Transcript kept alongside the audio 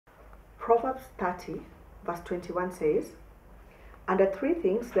Proverbs 30, verse 21 says, "Under three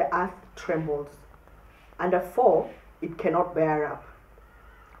things the earth trembles, under four it cannot bear up: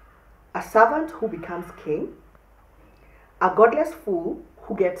 a servant who becomes king, a godless fool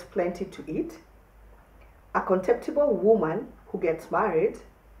who gets plenty to eat, a contemptible woman who gets married,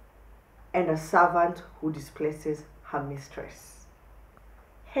 and a servant who displaces her mistress."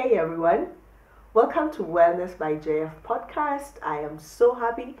 Hey everyone, welcome to Wellness by JF podcast. I am so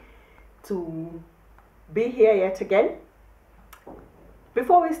happy to be here yet again.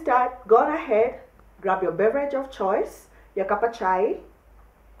 Before we start, go ahead, grab your beverage of choice, your cup of chai,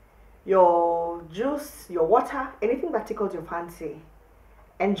 your juice, your water, anything that tickles your fancy,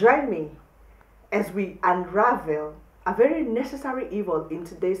 and join me as we unravel a very necessary evil in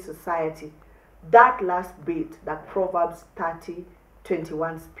today's society, that last bit that Proverbs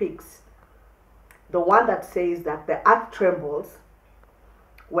 30:21 speaks, the one that says that the earth trembles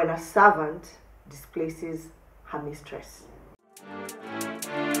when a servant displaces her mistress.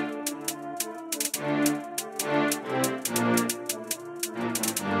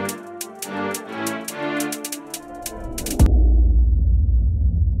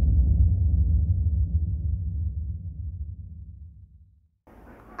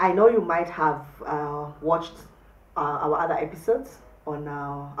 I know you might have watched our other episodes on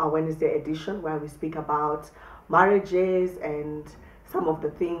our Wednesday edition, where we speak about marriages and some of the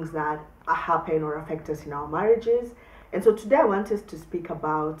things that happen or affect us in our marriages. And so today I want us to speak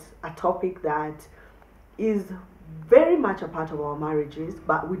about a topic that is very much a part of our marriages,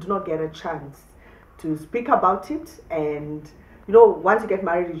 but we do not get a chance to speak about it. And once you get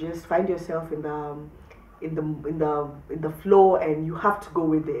married, you just find yourself in the flow, and you have to go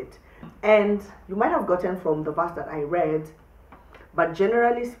with it. And you might have gotten from the verse that I read, but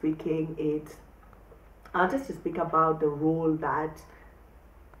generally speaking, I wanted to speak about the role that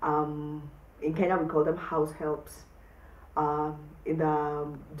in Kenya we call them house helps. In the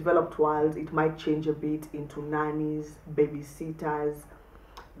developed world, it might change a bit into nannies, babysitters,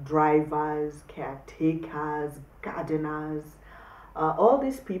 drivers, caretakers, gardeners. All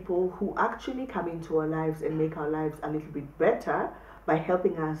these people who actually come into our lives and make our lives a little bit better by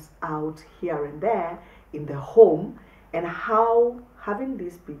helping us out here and there in the home, and how having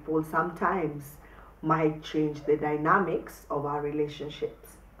these people sometimes might change the dynamics of our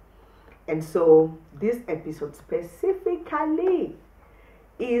relationships. And so this episode specifically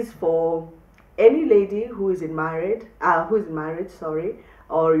is for any lady who is married,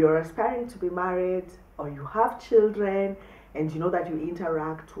 or you're aspiring to be married, or you have children, and you know that you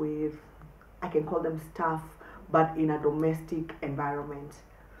interact with, I can call them staff, but in a domestic environment.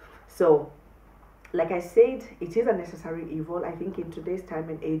 So, like I said, it is a necessary evil. I think in today's time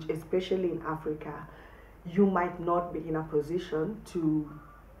and age, especially in Africa, you might not be in a position to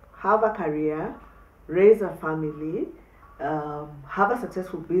have a career, raise a family, have a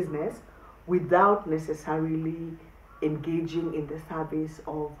successful business without necessarily engaging in the service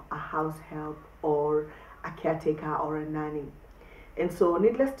of a house help or a caretaker or a nanny. And so,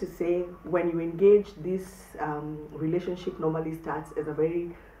 needless to say, when you engage, this relationship normally starts as a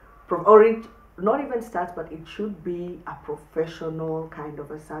very, or it not even starts, but it should be a professional kind of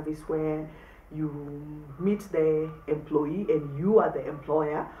a service where you meet the employee and you are the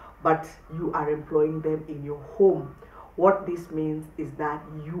employer, but you are employing them in your home. What this means is that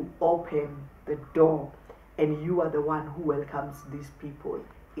you open the door and you are the one who welcomes these people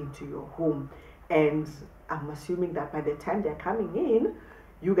into your home. And I'm assuming that by the time they're coming in,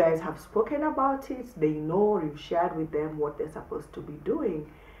 you guys have spoken about it, they know, or you've shared with them what they're supposed to be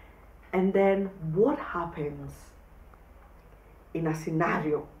doing. And then what happens in a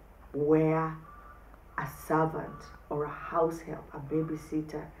scenario where a servant or a house help, a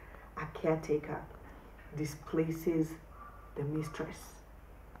babysitter, a caretaker displaces the mistress?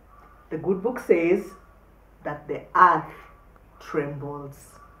 The good book says that the earth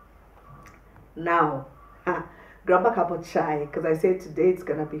trembles. Now, grab a cup of chai, because I said today it's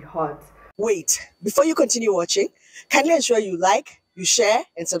gonna be hot. Wait, before you continue watching, kindly ensure you like, you share,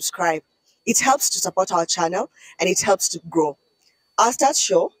 and subscribe. It helps to support our channel and it helps to grow. Our stats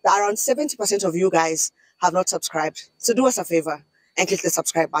show that around 70% of you guys have not subscribed. So do us a favor and click the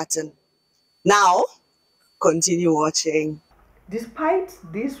subscribe button. Now, continue watching. Despite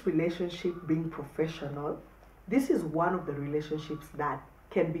this relationship being professional, this is one of the relationships that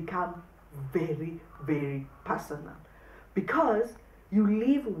can become very, very personal, because you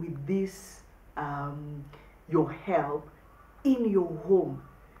live with this your help in your home.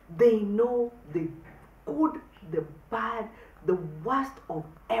 They know the good, the bad, the worst of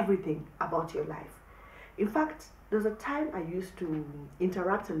everything about your life. In fact, there's a time I used to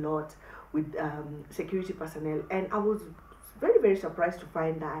interact a lot with security personnel, and I was very, very surprised to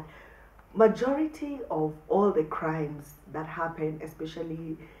find that majority of all the crimes that happen,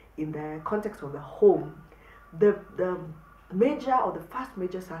 especially in the context of the home, the major or the first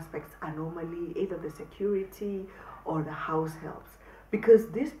major suspects are normally either the security or the house helps, because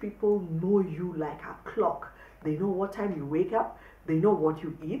these people know you like a clock. They know what time you wake up, they know what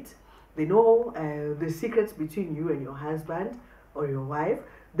you eat, they know the secrets between you and your husband or your wife.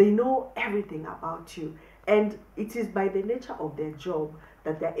 They know everything about you, and it is by the nature of their job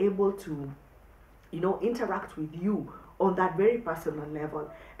that they're able to, interact with you on that very personal level.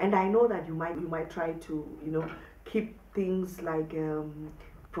 And I know that you might try to, keep things like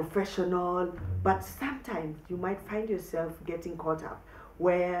professional, but sometimes you might find yourself getting caught up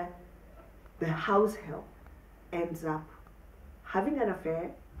where the house help ends up having an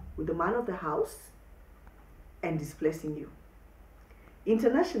affair with the man of the house and displacing you.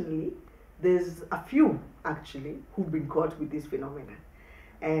 Internationally, there's a few actually who've been caught with this phenomenon.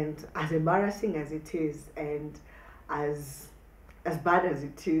 And as embarrassing as it is, and as bad as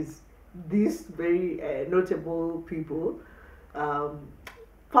it is, these very notable people um,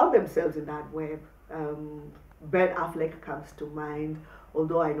 found themselves in that web. Ben Affleck comes to mind,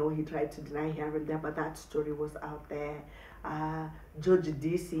 although I know he tried to deny here and there, but that story was out there. George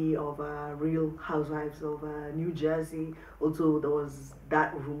DC of Real Housewives of New Jersey, also there was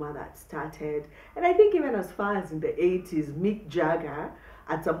that rumor that started. And I think even as far as in the 80s, Mick Jagger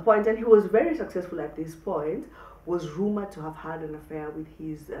at some point, and he was very successful at this point, was rumored to have had an affair with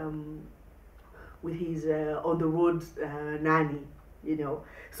his on the road nanny.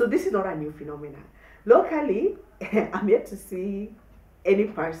 So this is not a new phenomenon. Locally, I'm yet to see any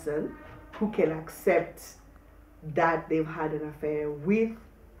person who can accept that they've had an affair with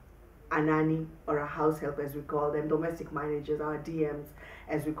a nanny or a house help, as we call them, domestic managers, our DMs,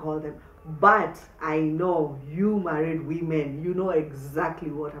 as we call them. But I know you married women, you know exactly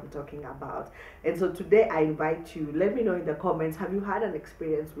what I'm talking about. And so today I invite you, let me know in the comments, have you had an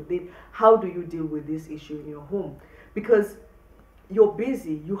experience with it? How do you deal with this issue in your home? Because you're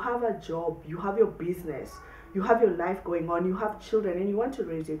busy, you have a job, you have your business, you have your life going on, you have children, and you want to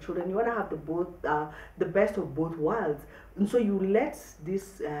raise your children, you want to have the best of both worlds. And so you let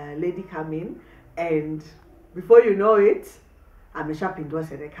this lady come in, and before you know it, so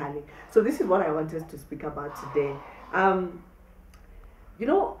this is what I wanted to speak about today. The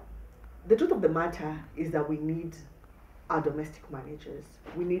truth of the matter is that we need our domestic managers.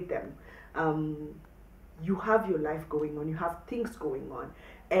 We need them. You have your life going on, you have things going on,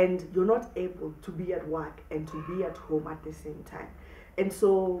 and you're not able to be at work and to be at home at the same time. And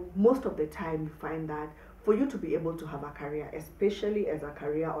so most of the time you find that for you to be able to have a career, especially as a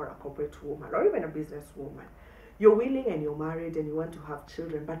career or a corporate woman or even a business woman, you're willing and you're married and you want to have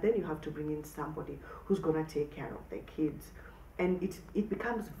children, but then you have to bring in somebody who's going to take care of the kids. And it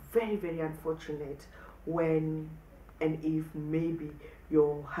becomes very, very unfortunate when and if maybe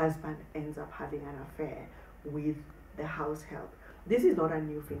your husband ends up having an affair with the house help. This is not a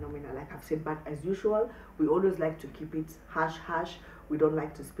new phenomenon, like I've said, but as usual, we always like to keep it hush hush. We don't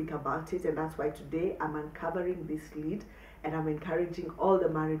like to speak about it, and that's why today I'm uncovering this lead, and I'm encouraging all the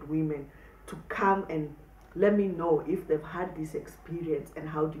married women to come and let me know if they've had this experience and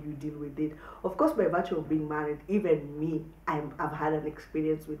how do you deal with it. Of course, by virtue of being married, even me, I've had an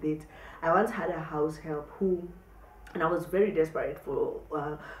experience with it. I once had a house help who, and I was very desperate for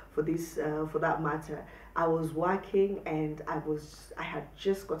that matter. I was working and I had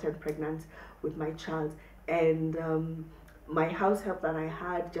just gotten pregnant with my child, and my house help that I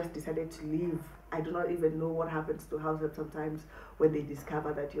had just decided to leave. I do not even know what happens to house help sometimes when they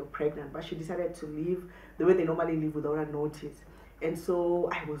discover that you're pregnant, but she decided to leave the way they normally leave without a notice. And so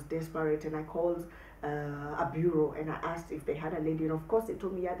I was desperate, and I called a bureau and I asked if they had a lady, and of course they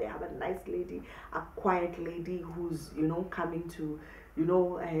told me, yeah, they have a nice lady, a quiet lady who's coming to,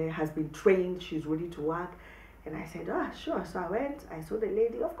 has been trained, she's ready to work. And I said, sure. So I went, I saw the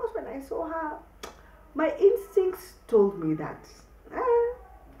lady. Of course, when I saw her, my instincts told me that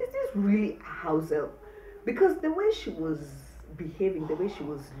this is really a house help, because the way she was behaving, the way she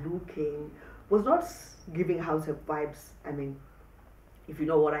was looking, was not giving house help vibes. I mean, if you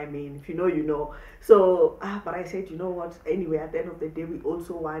know what I mean, if you know, you know. So, but I said, you know what, anyway, at the end of the day, we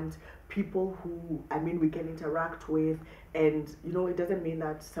also want people who, we can interact with, and, it doesn't mean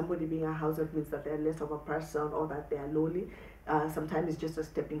that somebody being a house help means that they're less of a person or that they're lonely. Sometimes it's just a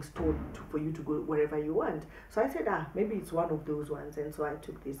stepping stone for you to go wherever you want. So I said, maybe it's one of those ones, and so I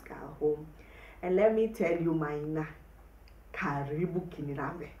took this girl home. And let me tell you, Maina, karibu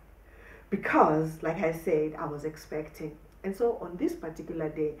kinirame. because, like I said, I was expecting. And so on this particular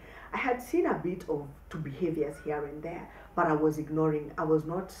day, I had seen a bit of two behaviors here and there, but I was ignoring. I was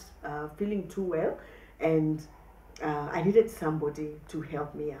not feeling too well, and I needed somebody to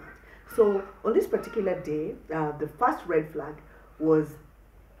help me out. So on this particular day, the first red flag was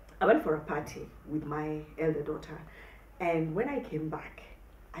I went for a party with my elder daughter, and when I came back,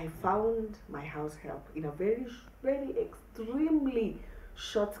 I found my house help in a very extremely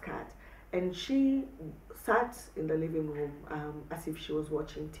short skirt, and she sat in the living room as if she was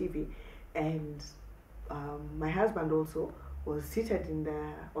watching TV, and my husband also was seated in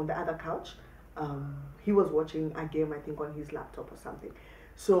the on the other couch. He was watching a game, I think, on his laptop or something.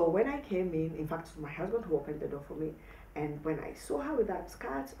 So when I came in fact, it was my husband who opened the door for me, and when I saw her with that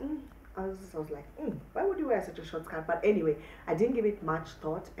skirt, I was like, why would you wear such a short skirt? But anyway, I didn't give it much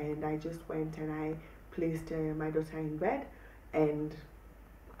thought, and I just went and I placed my daughter in bed, and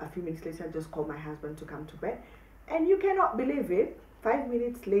a few minutes later, I just called my husband to come to bed. And you cannot believe it, 5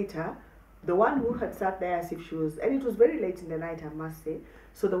 minutes later, the one who had sat there as if she was, and it was very late in the night, I must say,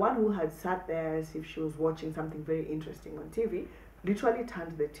 so the one who had sat there as if she was watching something very interesting on TV, literally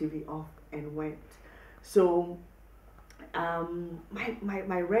turned the TV off and went. So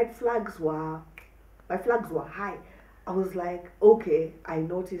my red flags were, my flags were high. I was like, okay, I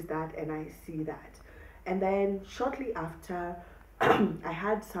noticed that and I see that. And then shortly after, I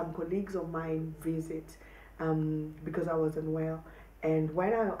had some colleagues of mine visit because I was unwell. And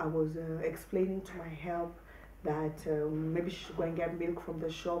when I was explaining to my help that maybe she should go and get milk from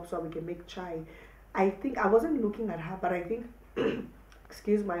the shop so we can make chai, I think I wasn't looking at her, but I think,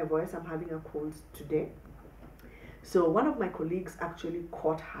 excuse my voice, I'm having a cold today. So one of my colleagues actually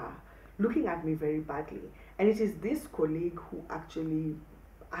caught her looking at me very badly. And it is this colleague who actually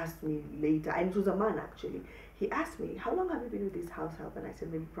asked me later, and it was a man actually. He asked me, how long have you been with this house help? And I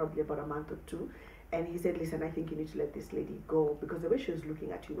said, maybe probably about a month or two. And he said, listen, I think you need to let this lady go because the way she was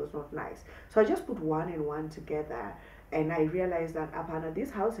looking at you was not nice. So I just put one and one together, and I realized that Apana,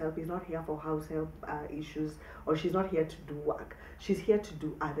 this house help is not here for house help issues, or she's not here to do work. She's here to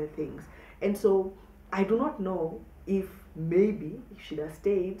do other things. And so I do not know if maybe if she'd have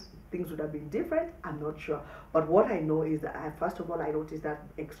stayed, things would have been different. I'm not sure. But what I know is that first of all, I noticed that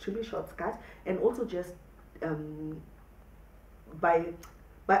extremely short skirt, and also just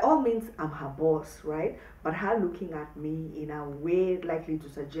by all means, I'm her boss, right? But her looking at me in a way likely to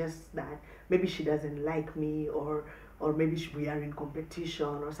suggest that maybe she doesn't like me, or maybe we are in competition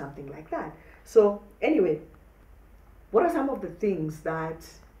or something like that. So anyway, what are some of the things that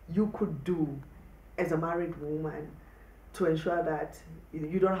you could do as a married woman to ensure that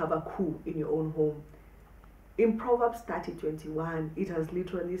you don't have a coup in your own home? In Proverbs 30:21, it has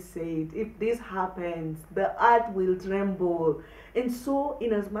literally said, if this happens, the earth will tremble. And so,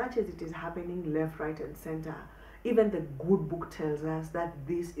 in as much as it is happening left, right, and center, even the good book tells us that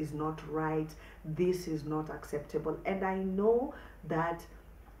this is not right, this is not acceptable. And I know that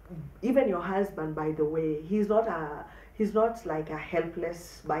even your husband, by the way, he's not like a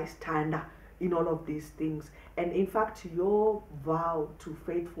helpless bystander in all of these things. And in fact, your vow to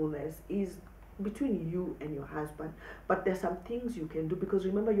faithfulness is between you and your husband, but there's some things you can do, because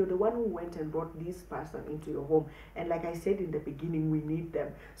remember, you're the one who went and brought this person into your home, and like I said in the beginning, we need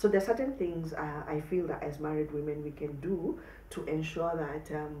them. So there's certain things I feel that as married women we can do to ensure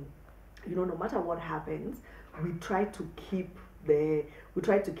that no matter what happens, we try to keep the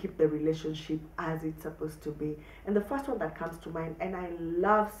relationship as it's supposed to be. And the first one that comes to mind, and I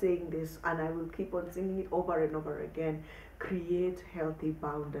love saying this and I will keep on saying it over and over again: create healthy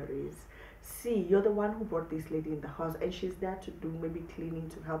boundaries. See, you're the one who brought this lady in the house, and she's there to do maybe cleaning,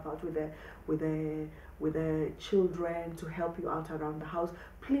 to help out with the children, to help you out around the house.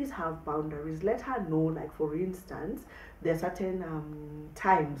 Please have boundaries. Let her know, like for instance, there are certain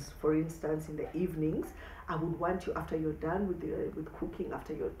times, for instance, in the evenings, I would want you, after you're done with cooking,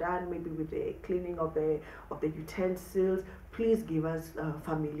 after you're done maybe with the cleaning of the utensils, please give us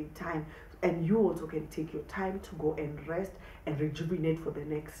family time. And you also can take your time to go and rest and rejuvenate for the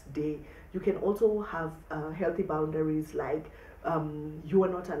next day. You can also have healthy boundaries, like you are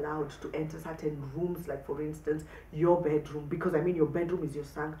not allowed to enter certain rooms, like for instance your bedroom, because your bedroom is your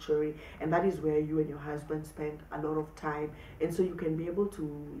sanctuary, and that is where you and your husband spend a lot of time. And so you can be able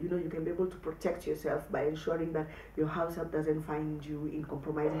to protect yourself by ensuring that your house help doesn't find you in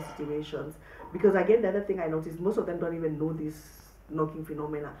compromising situations. Because again, the other thing I noticed, most of them don't even know this knocking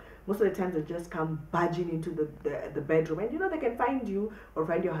phenomena. Most of the times they just come barging into the bedroom, and they can find you or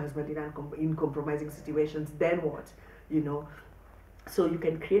find your husband in compromising situations. Then what? So you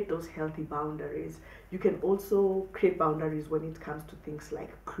can create those healthy boundaries. You can also create boundaries when it comes to things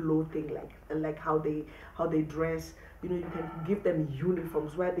like clothing, like how they dress. You know, you can give them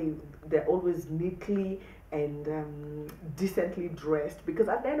uniforms where they're always neatly and decently dressed, because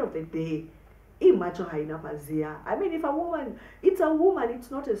at the end of the day, imacho haina pazia. I mean, if a woman, it's a woman,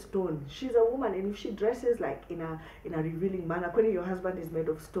 it's not a stone. She's a woman, and if she dresses like in a revealing manner, when your husband is made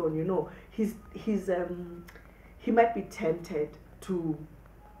of stone, you know, he might be tempted to,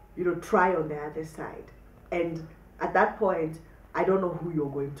 you know, try on the other side. And at that point, I don't know who you're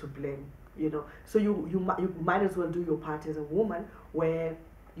going to blame, you know. So you might as well do your part as a woman, where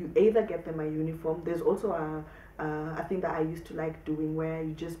you either get them a uniform. There's also a thing that I used to like doing, where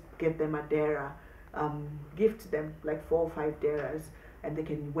you just get them a dera, gift them like 4 or 5 deras, and they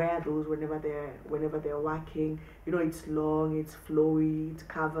can wear those whenever they're working. You know, it's long, it's flowy, it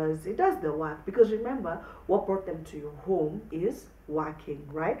covers, it does the work. Because remember, what brought them to your home is working,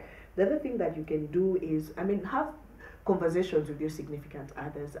 right? The other thing that you can do is, I mean, have conversations with your significant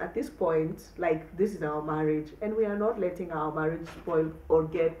others. At this point, like, this is our marriage, and we are not letting our marriage spoil or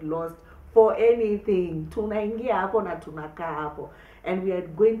get lost for anything. Tunaingia hapo na tunakaa hapo, and we are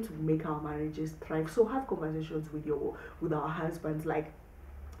going to make our marriages thrive. So have conversations with our husbands, like,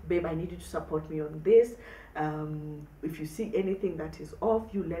 babe, I need you to support me on this. If you see anything that is off,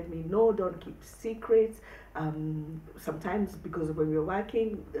 you let me know. Don't keep secrets. Sometimes, because when we're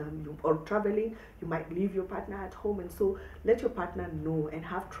working or traveling, you might leave your partner at home, and so let your partner know and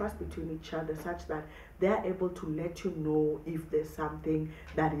have trust between each other, such that they're able to let you know if there's something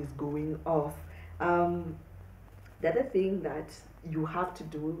that is going off. The other thing that you have to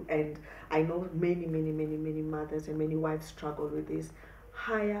do, and I know many mothers and many wives struggle with this: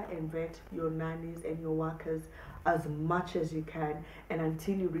 hire and vet your nannies and your workers as much as you can, and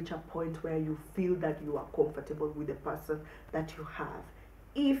until you reach a point where you feel that you are comfortable with the person that you have.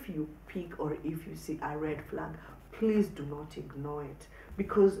 If you pick or if you see a red flag, please do not ignore it,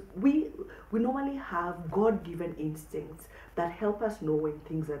 because we normally have God-given instincts that help us know when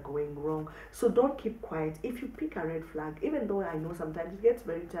things are going wrong. So don't keep quiet. If you pick a red flag, even though I know sometimes it gets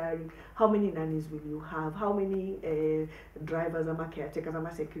very tiring, how many nannies will you have? How many drivers, ama caretakers,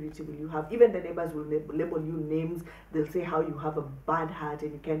 ama security will you have? Even the neighbors will label you names. They'll say how you have a bad heart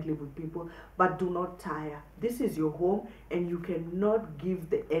and you can't live with people. But do not tire. This is your home, and you cannot give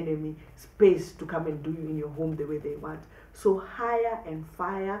the enemy space to come and do you in your home the way they want. So hire and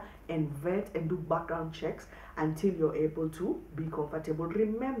fire and vet and do background checks until you're able to be comfortable.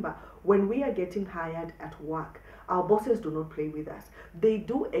 Remember, when we are getting hired at work, our bosses do not play with us. They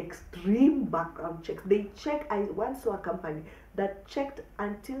do extreme background checks. They check. I once saw a company that checked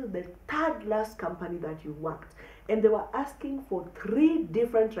until the third last company that you worked, and they were asking for 3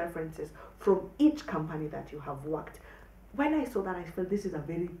 different references from each company that you have worked. When I saw that, I felt this is a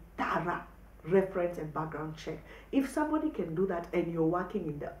very thorough reference and background check. If somebody can do that and you're working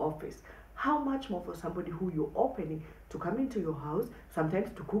in the office, how much more for somebody who you're opening to come into your house,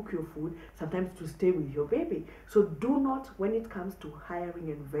 sometimes to cook your food, sometimes to stay with your baby. So do not, when it comes to hiring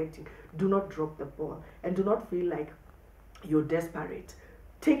and vetting, do not drop the ball, and do not feel like you're desperate.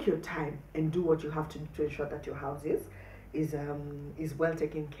 Take your time and do what you have to do to ensure that your house is well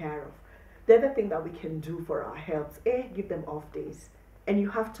taken care of. The other thing that we can do for our health, give them off days, and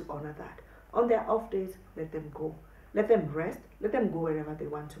you have to honor that. On their off days, let them go. Let them rest. Let them go wherever they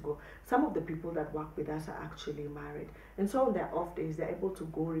want to go. Some of the people that work with us are actually married, and so on their off days, they're able to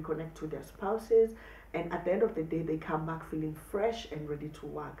go reconnect to their spouses, and at the end of the day, they come back feeling fresh and ready to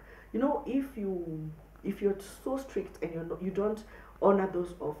work. You know, if you're so strict and you don't honor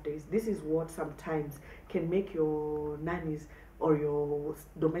those off days, this is what sometimes can make your nannies or your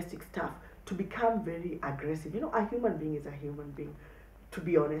domestic staff to become very aggressive. You know, a human being is a human being, to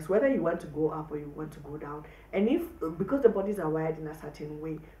be honest, whether you want to go up or you want to go down. And if, because the bodies are wired in a certain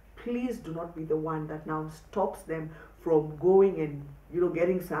way, please do not be the one that now stops them from going and, you know,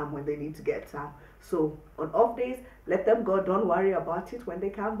 getting some when they need to get some. So on off days, let them go. Don't worry about it. When they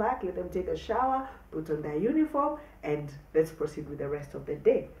come back, let them take a shower, put on their uniform, and let's proceed with the rest of the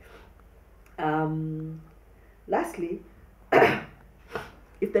day. Lastly,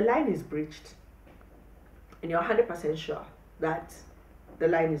 if the line is breached and you're 100% sure that the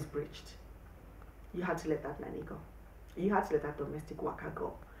line is breached, you had to let that nanny go. You had to let that domestic worker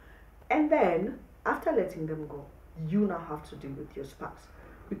go. And then, after letting them go, you now have to deal with your spouse.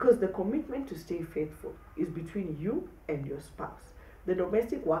 Because the commitment to stay faithful is between you and your spouse. The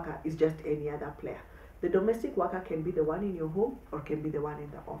domestic worker is just any other player. The domestic worker can be the one in your home or can be the one in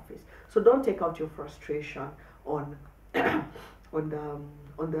the office. So don't take out your frustration on on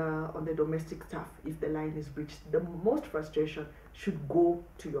the domestic stuff. If the line is breached, the most frustration should go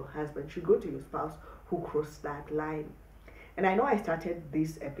to your husband, should go to your spouse who crossed that line. And I know I started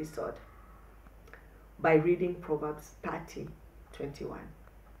this episode by reading Proverbs 30:21.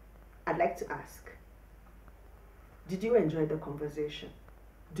 I'd like to ask, did you enjoy the conversation?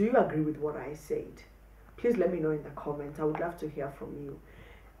 Do you agree with what I said? Please let me know in the comments. I would love to hear from you.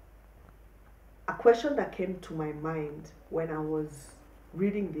 A question that came to my mind when I was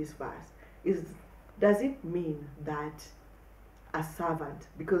reading this verse is, does it mean that a servant,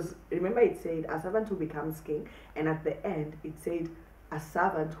 because remember it said a servant who becomes king, and at the end it said a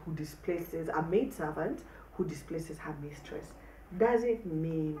servant who displaces, a maid servant who displaces her mistress. Does it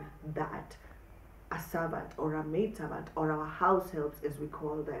mean that a servant or a maid servant or our house helps, as we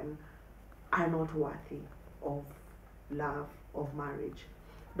call them, are not worthy of love, of marriage?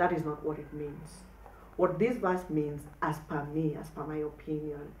 That is not what it means. What this verse means, as per me, as per my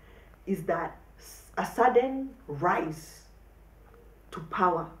opinion, is that a sudden rise to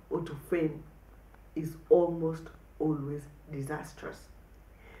power or to fame is almost always disastrous.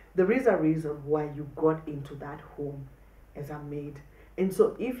 There is a reason why you got into that home as a maid. And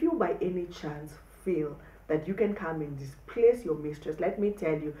so if you by any chance feel that you can come and displace your mistress, let me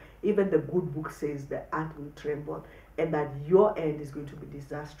tell you, even the good book says the earth will tremble and that your end is going to be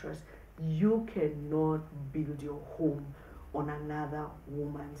disastrous. You cannot build your home on another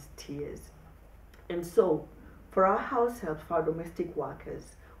woman's tears. And so, for our house help, for our domestic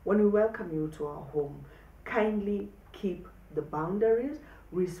workers, when we welcome you to our home, kindly keep the boundaries,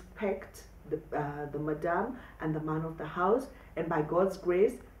 respect the madam and the man of the house, and by God's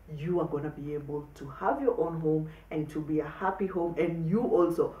grace, you are going to be able to have your own home, and to be a happy home, and you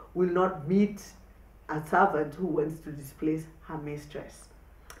also will not meet a servant who wants to displace her mistress.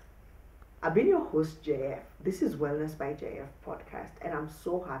 I've been your host, JF. This is Wellness by JF podcast, and I'm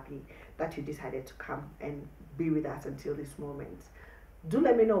so happy that you decided to come and be with us until this moment. Do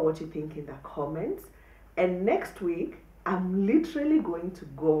let me know what you think in the comments. And next week, I'm literally going to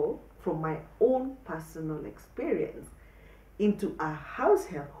go from my own personal experience into a house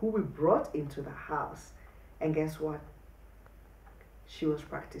help who we brought into the house. And guess what? She was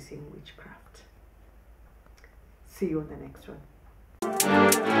practicing witchcraft. See you on the next one.